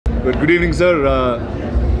But good evening, sir.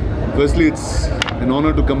 Firstly, it's an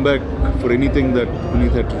honor to come back for anything that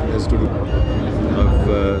Puneeth has to do. I've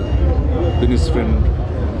been his friend.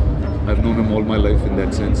 I've known him all my life in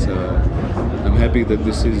that sense. I'm happy that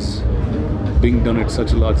this is being done at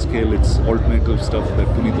such a large scale. It's alternative stuff that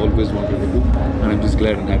Puneeth always wanted to do, and I'm just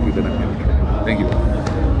glad and happy that I'm here. Thank you.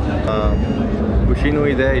 ಖುಷಿನೂ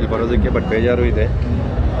ಇದೆ ಇಲ್ಲಿ ಬರೋದಕ್ಕೆ, but ಬೇಜಾರು ಇದೆ.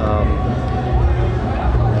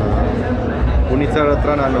 Puneeth sir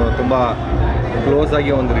ಹತ್ರ ನಾನು ತುಂಬ close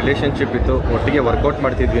ಆಗಿ ಒಂದು ರಿಲೇಷನ್ಶಿಪ್ ಇತ್ತು, ಒಟ್ಟಿಗೆ ವರ್ಕೌಟ್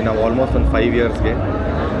ಮಾಡ್ತಿದ್ವಿ ನಾವು ಆಲ್ಮೋಸ್ಟ್ ಒಂದು 5 ಇಯರ್ಸ್ಗೆ.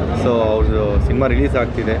 ಸೊ ಅವ್ರದ್ದು ಸಿನಿಮಾ ರಿಲೀಸ್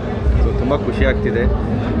ಆಗ್ತಿದೆ, ಸೊ ತುಂಬ ಖುಷಿ ಆಗ್ತಿದೆ.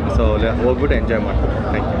 ಸೊ ಹೋಗ್ಬಿಟ್ಟು ಎಂಜಾಯ್ ಮಾಡ್ತೀನಿ.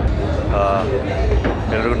 Thank you.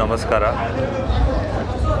 ಎಲ್ರಿಗೂ ನಮಸ್ಕಾರ.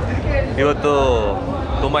 ಇವತ್ತು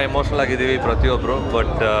ತುಂಬ ಎಮೋಷ್ನಲ್ ಆಗಿದ್ದೀವಿ ಪ್ರತಿಯೊಬ್ಬರು.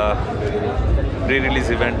 ಬಟ್ ಪ್ರೀ ರಿಲೀಸ್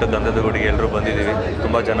ಇವೆಂಟ್ ಗಂಧದ ಗುಡಿಗೆ ಎಲ್ಲರೂ ಬಂದಿದ್ದೀವಿ,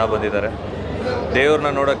 ತುಂಬ ಜನ ಬಂದಿದ್ದಾರೆ. ದೇವ್ರನ್ನ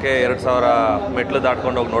ನೋಡೋಕ್ಕೆ 2000 ಮೆಟ್ಲು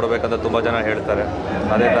ದಾಟ್ಕೊಂಡು ಹೋಗಿ ನೋಡಬೇಕಂತ ತುಂಬ ಜನ ಹೇಳ್ತಾರೆ.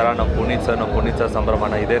 ಅದೇ ಥರ ನಮ್ಮ ಪುನೀತ್ ಸರ್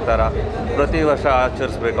ಸಂಭ್ರಮನ ಇದೇ ಥರ ಪ್ರತಿ ವರ್ಷ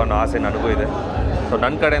ಆಚರಿಸ್ಬೇಕು ಅನ್ನೋ ಆಸೆ ನನಗೂ ಇದೆ. ಸೊ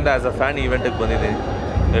ನನ್ನ ಕಡೆಯಿಂದ ಆ್ಯಸ್ ಅ ಫ್ಯಾನ್ ಈವೆಂಟಿಗೆ ಬಂದಿದ್ದೀನಿ.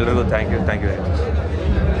 ಎಲ್ರಿಗೂ ಥ್ಯಾಂಕ್ ಯು ವೆರಿ ಮಚ್.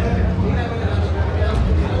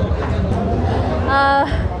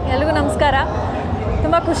 ಎಲ್ರಿಗೂ ನಮಸ್ಕಾರ.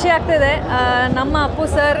 ತುಂಬ ಖುಷಿ ಆಗ್ತಿದೆ. ನಮ್ಮ ಅಪ್ಪು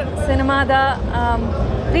ಸರ್ ಸಿನಿಮಾದ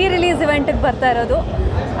ಪ್ರೀ ರಿಲೀಸ್ ಇವೆಂಟಿಗೆ ಬರ್ತಾ ಇರೋದು.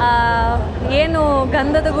 ಏನು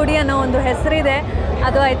ಗಂಧದ ಗುಡಿ ಅನ್ನೋ ಒಂದು ಹೆಸರಿದೆ,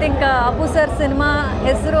 ಅದು I think Appu sir cinema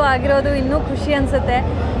ಹೆಸರು ಆಗಿರೋದು ಇನ್ನೂ ಖುಷಿ ಅನಿಸುತ್ತೆ.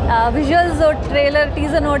 ವಿಜುವಲ್ಸು ಟ್ರೇಲರ್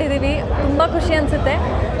ಟೀಸರ್ ನೋಡಿದ್ದೀವಿ, ತುಂಬ ಖುಷಿ ಅನಿಸುತ್ತೆ.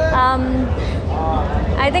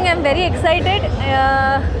 I think I am very excited.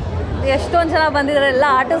 ಎಷ್ಟೊಂದು ಜನ ಬಂದಿದ್ದಾರೆ, ಎಲ್ಲ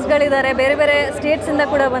ಆರ್ಟಿಸ್ಟ್ಗಳಿದ್ದಾರೆ, ಬೇರೆ ಬೇರೆ ಸ್ಟೇಟ್ಸಿಂದ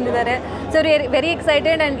ಕೂಡ ಬಂದಿದ್ದಾರೆ. So very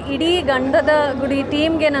excited. ಆ್ಯಂಡ್ ಇಡೀ ಗಂಧದ ಗುಡಿ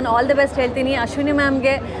ಟೀಮ್ಗೆ ನಾನು ಆಲ್ ದಿ ಬೆಸ್ಟ್ ಹೇಳ್ತೀನಿ. Ashwini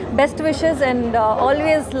ಮ್ಯಾಮ್ಗೆ best wishes and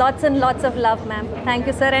always lots and lots of love ma'am. Thank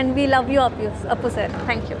you sir, and we love you Appu sir.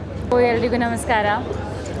 Thank you. ಎಲ್ರಿಗೂ ನಮಸ್ಕಾರ.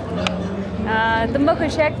 ತುಂಬ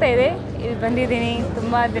ಖುಷಿ ಆಗ್ತಾಯಿದೆ ಇಲ್ಲಿ ಬಂದಿದ್ದೀನಿ.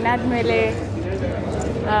 ತುಂಬ ದಿನದ ಮೇಲೆ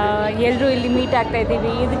ಎಲ್ಲರೂ ಇಲ್ಲಿ ಮೀಟ್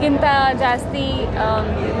ಆಗ್ತಾಯಿದ್ದೀವಿ. ಇದಕ್ಕಿಂತ ಜಾಸ್ತಿ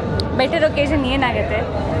ಬೆಟರ್ ಒಕೇಶನ್ ಏನಾಗುತ್ತೆ.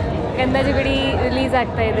 ಗಂಧದ ಗುಡಿ ರಿಲೀಸ್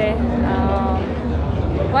ಆಗ್ತಾಯಿದೆ.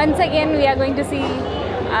 Once again we are going to C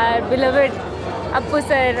R ಬಿಲವಡ್ Appu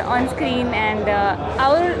sir on screen. And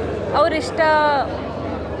ಅವ್ರಿಷ್ಟ,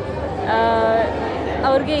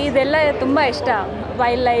 ಅವ್ರಿಗೆ ಇದೆಲ್ಲ ತುಂಬ ಇಷ್ಟ.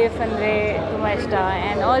 ವೈಲ್ಡ್ ಲೈಫ್ ಅಂದರೆ ತುಂಬ ಇಷ್ಟ.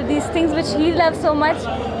 And all these things which Hi love so much,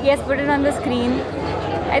 he has put it on the screen.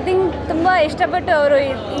 I think ತುಂಬ ಇಷ್ಟಪಟ್ಟು ಅವರು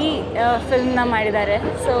ಈ ಫಿಲ್ಮ್ನ ಮಾಡಿದ್ದಾರೆ.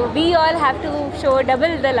 So we all have to show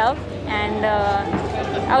double the love. And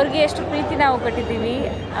ಅವ್ರಿಗೆ ಎಷ್ಟು ಪ್ರೀತಿ ನಾವು ಕೊಟ್ಟಿದ್ದೀವಿ,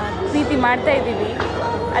 ಪ್ರೀತಿ ಮಾಡ್ತಾಯಿದ್ದೀವಿ,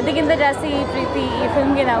 ಅದಕ್ಕಿಂತ ಜಾಸ್ತಿ ಪ್ರೀತಿ ಈ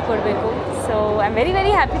ಫಿಲ್ಮ್ಗೆ ನಾವು ಕೊಡಬೇಕು. So I am very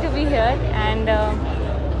very happy to be here and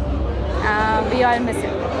we all miss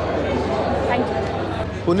it. Thank you.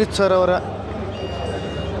 Puneeth sir ಅವರ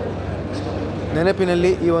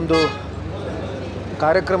ನೆನಪಿನಲ್ಲಿ ಈ ಒಂದು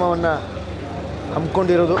ಕಾರ್ಯಕ್ರಮವನ್ನು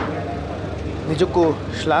ಹಮ್ಮಿಕೊಂಡಿರೋದು ನಿಜಕ್ಕೂ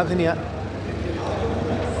ಶ್ಲಾಘನೀಯ.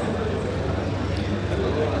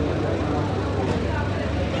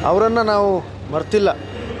 ಅವರನ್ನು ನಾವು ಮರ್ತಿಲ್ಲ.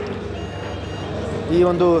 ಈ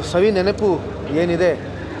ಒಂದು ಸವಿ ನೆನಪು ಏನಿದೆ,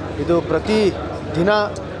 ಇದು ಪ್ರತಿ ದಿನ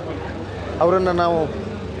ಅವರನ್ನು ನಾವು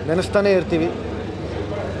ನೆನೆಸ್ತಾನೇ ಇರ್ತೀವಿ.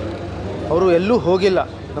 ಅವರು ಎಲ್ಲೂ ಹೋಗಿಲ್ಲ,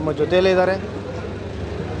 ನಮ್ಮ ಜೊತೆಯಲ್ಲೇ ಇದ್ದಾರೆ,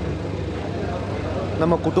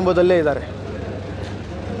 ನಮ್ಮ ಕುಟುಂಬದಲ್ಲೇ ಇದ್ದಾರೆ.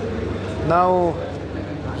 ನಾವು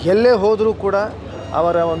ಎಲ್ಲೇ ಹೋದರೂ ಕೂಡ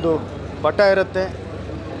ಅವರ ಒಂದು ಪಟ ಇರುತ್ತೆ.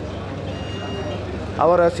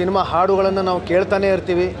 ಅವರ ಸಿನಿಮಾ ಹಾಡುಗಳನ್ನು ನಾವು ಕೇಳ್ತಾನೇ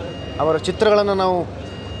ಇರ್ತೀವಿ, ಅವರ ಚಿತ್ರಗಳನ್ನು ನಾವು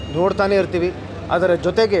ನೋಡ್ತಾನೇ ಇರ್ತೀವಿ. ಅದರ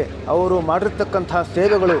ಜೊತೆಗೆ ಅವರು ಮಾಡಿರ್ತಕ್ಕಂಥ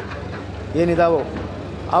ಸೇವೆಗಳು ಏನಿದಾವೋ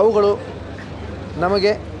ಅವುಗಳು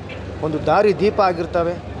ನಮಗೆ ಒಂದು ದಾರಿ ದೀಪ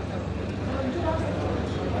ಆಗಿರ್ತವೆ.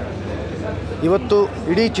 ಇವತ್ತು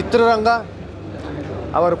ಇಡೀ ಚಿತ್ರರಂಗ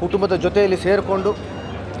ಅವರ ಕುಟುಂಬದ ಜೊತೆಯಲ್ಲಿ ಸೇರಿಕೊಂಡು,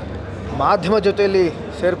 ಮಾಧ್ಯಮ ಜೊತೆಯಲ್ಲಿ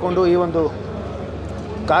ಸೇರಿಕೊಂಡು ಈ ಒಂದು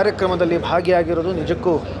ಕಾರ್ಯಕ್ರಮದಲ್ಲಿ ಭಾಗಿಯಾಗಿರೋದು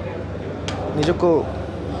ನಿಜಕ್ಕೂ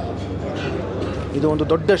ಇದು ಒಂದು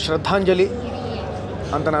ದೊಡ್ಡ ಶ್ರದ್ಧಾಂಜಲಿ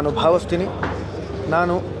ಅಂತ ನಾನು ಭಾವಿಸ್ತೀನಿ.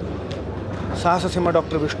 ನಾನು ಸಾಹಸ ಸಿಂಹ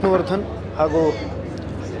ಡಾಕ್ಟರ್ ವಿಷ್ಣುವರ್ಧನ್ ಹಾಗೂ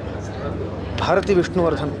ಭಾರತಿ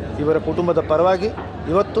ವಿಷ್ಣುವರ್ಧನ್ ಇವರ ಕುಟುಂಬದ ಪರವಾಗಿ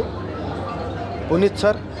ಇವತ್ತು ಪುನೀತ್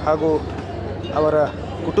ಸರ್ ಹಾಗೂ ಅವರ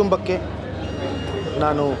ಕುಟುಂಬಕ್ಕೆ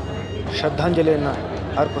ನಾನು ಶ್ರದ್ಧಾಂಜಲಿಯನ್ನು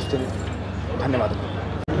ಅರ್ಪಿಸ್ತೀನಿ. ಧನ್ಯವಾದಗಳು.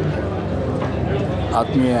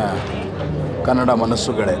 ಆತ್ಮೀಯ ಕನ್ನಡ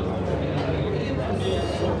ಮನಸ್ಸುಗಳೇ,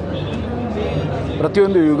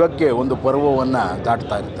 ಪ್ರತಿಯೊಂದು ಯುಗಕ್ಕೆ ಒಂದು ಪರ್ವವನ್ನು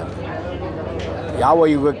ದಾಟ್ತಾ ಇರ್ತಾರೆ. ಯಾವ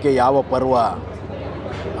ಯುಗಕ್ಕೆ ಯಾವ ಪರ್ವ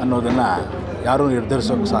ಅನ್ನೋದನ್ನು ಯಾರೂ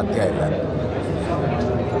ನಿರ್ಧರಿಸೋಕ್ಕೆ ಸಾಧ್ಯ ಇಲ್ಲ.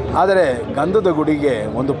 ಆದರೆ ಗಂಧದ ಗುಡಿಗೆ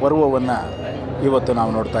ಒಂದು ಪರ್ವವನ್ನು ಇವತ್ತು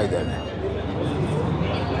ನಾವು ನೋಡ್ತಾ ಇದ್ದೇವೆ.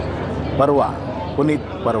 ಪರ್ವ,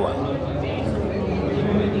 ಪುನೀತ್ ಪರ್ವ.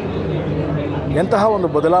 ಎಂತಹ ಒಂದು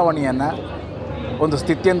ಬದಲಾವಣೆಯನ್ನು, ಒಂದು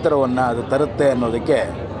ಸ್ಥಿತ್ಯಂತರವನ್ನು ಅದು ತರುತ್ತೆ ಅನ್ನೋದಕ್ಕೆ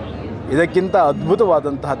ಇದಕ್ಕಿಂತ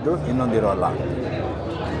ಅದ್ಭುತವಾದಂತಹದ್ದು ಇನ್ನೊಂದಿರೋಲ್ಲ.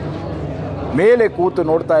 ಮೇಲೆ ಕೂತು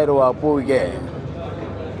ನೋಡ್ತಾ ಇರುವ ಅಪ್ಪುವಿಗೆ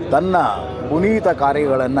ತನ್ನ ಪುನೀತ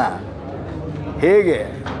ಕಾರ್ಯಗಳನ್ನು ಹೇಗೆ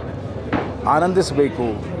ಆನಂದಿಸಬೇಕು,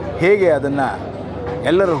 ಹೇಗೆ ಅದನ್ನು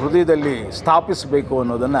ಎಲ್ಲರ ಹೃದಯದಲ್ಲಿ ಸ್ಥಾಪಿಸಬೇಕು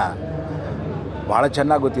ಅನ್ನೋದನ್ನು ಭಾಳ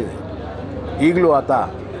ಚೆನ್ನಾಗಿ ಗೊತ್ತಿದೆ. ಈಗಲೂ ಆತ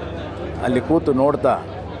ಅಲ್ಲಿ ಕೂತು ನೋಡ್ತಾ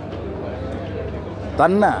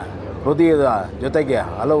ತನ್ನ ಹೃದಯದ ಜೊತೆಗೆ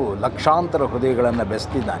ಹಲವು ಲಕ್ಷಾಂತರ ಹೃದಯಗಳನ್ನು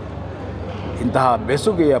ಬೆಸೆದಿದ್ದಾನೆ. ಇಂತಹ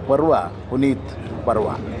ಬೆಸುಗೆಯ ಪರ್ವ ಪುನೀತ್ ಪರ್ವ.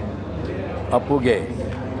 ಅಪ್ಪುಗೆ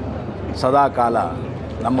ಸದಾಕಾಲ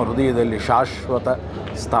ನಮ್ಮ ಹೃದಯದಲ್ಲಿ ಶಾಶ್ವತ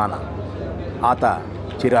ಸ್ಥಾನ. ಆತ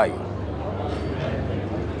ಚಿರಾಯು.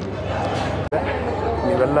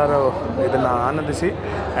 ನೀವೆಲ್ಲರೂ ಇದನ್ನು ಆನಂದಿಸಿ.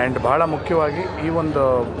 ಆ್ಯಂಡ್ ಭಾಳ ಮುಖ್ಯವಾಗಿ ಈ ಒಂದು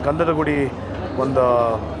ಗಂಧದ ಗುಡಿ ಒಂದು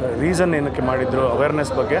ರೀಸನ್ ಏನಕ್ಕೆ ಮಾಡಿದ್ರು,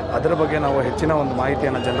 ಅವೇರ್ನೆಸ್ ಬಗ್ಗೆ, ಅದರ ಬಗ್ಗೆ ನಾವು ಹೆಚ್ಚಿನ ಒಂದು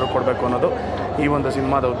ಮಾಹಿತಿಯನ್ನು ಜನರು ಕೊಡಬೇಕು ಅನ್ನೋದು ಈ ಒಂದು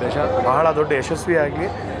ಸಿನಿಮಾದ ಉದ್ದೇಶ. ಬಹಳ ದೊಡ್ಡ ಯಶಸ್ವಿಯಾಗಿ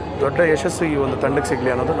ದೊಡ್ಡ ಯಶಸ್ಸು ಈ ಒಂದು ತಂಡಕ್ಕೆ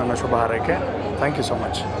ಸಿಗಲಿ ಅನ್ನೋದು ನನ್ನ ಶುಭ ಹಾರೈಕೆ. Thank you so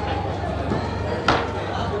much.